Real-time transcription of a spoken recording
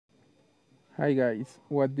Hi guys,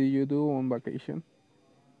 what do you do on vacation?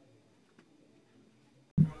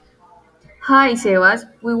 Hi, Sebas.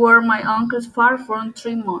 We were my uncle's farm for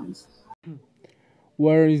 3 months.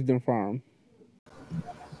 Where is the farm?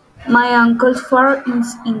 My uncle's farm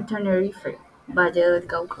is in Tenerife, Valle del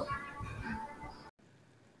Cauca.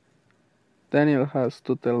 Daniel has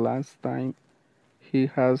to the last time he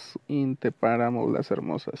has in the paramo Las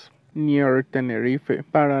Hermosas, near Tenerife.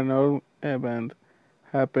 Paranormal event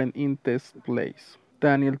happened in this place.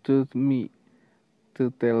 Daniel took me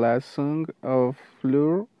to the last song of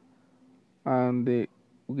flute and the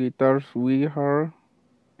guitars we heard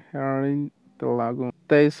in the lagoon.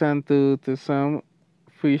 They sent to some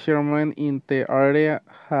fishermen in the area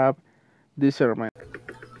have discernment.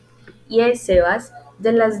 Yes, Sebas.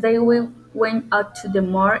 The last day we went out to the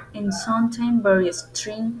moor and something very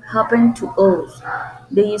strange happened to us.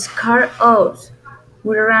 They scared us.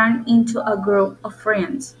 We ran into a group of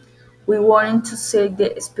friends. We wanted to see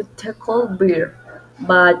the spectacle beer,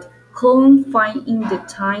 but couldn't find in the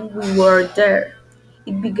time we were there.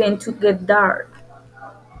 It began to get dark.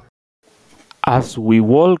 As we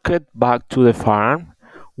walked back to the farm,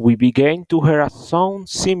 we began to hear a sound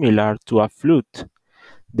similar to a flute.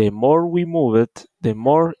 The more we moved, the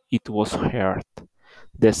more it was heard.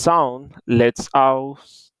 The sound led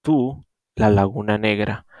us to La Laguna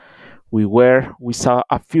Negra, where we saw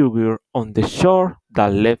a figure on the shore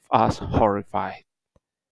that left us horrified.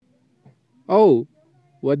 Oh,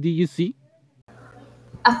 what did you see?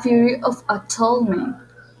 A fury of a tall man,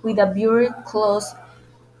 with a bearded cloth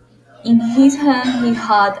in his hand he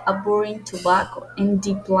had a burning tobacco, and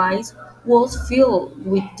the place was filled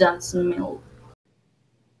with that smell.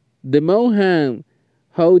 The Mohan.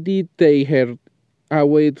 How did they get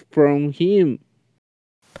away from him?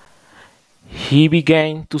 He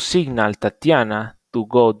began to signal Tatiana to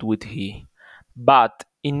go with him, but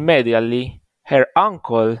immediately her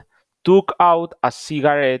uncle took out a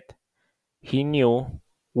cigarette. He knew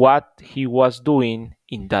what he was doing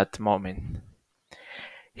in that moment.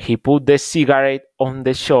 He put the cigarette on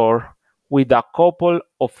the shore with a couple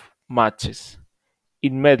of matches.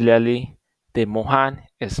 Immediately, the Mohan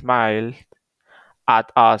smiled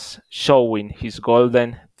at us, showing his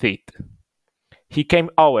golden teeth. He came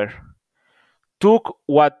over, took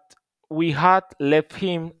what we had left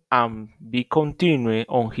him, and be continuing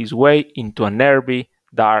on his way into a nervy,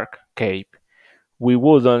 dark cave. We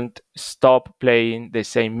wouldn't stop playing the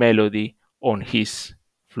same melody on his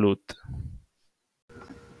flute.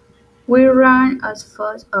 We ran as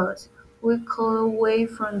fast as we could away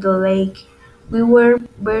from the lake. We were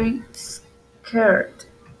very scared.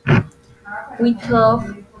 We thought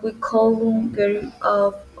we couldn't get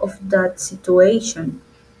out of that situation.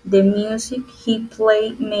 The music he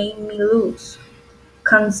played made me lose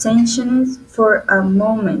consciousness for a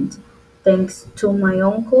moment. Thanks to my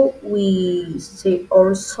uncle, we saved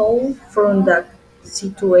our soul from that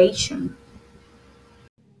situation.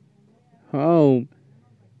 Oh,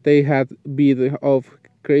 they had bit of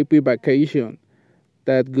creepy vacation.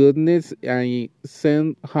 That goodness I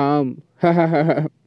sent home.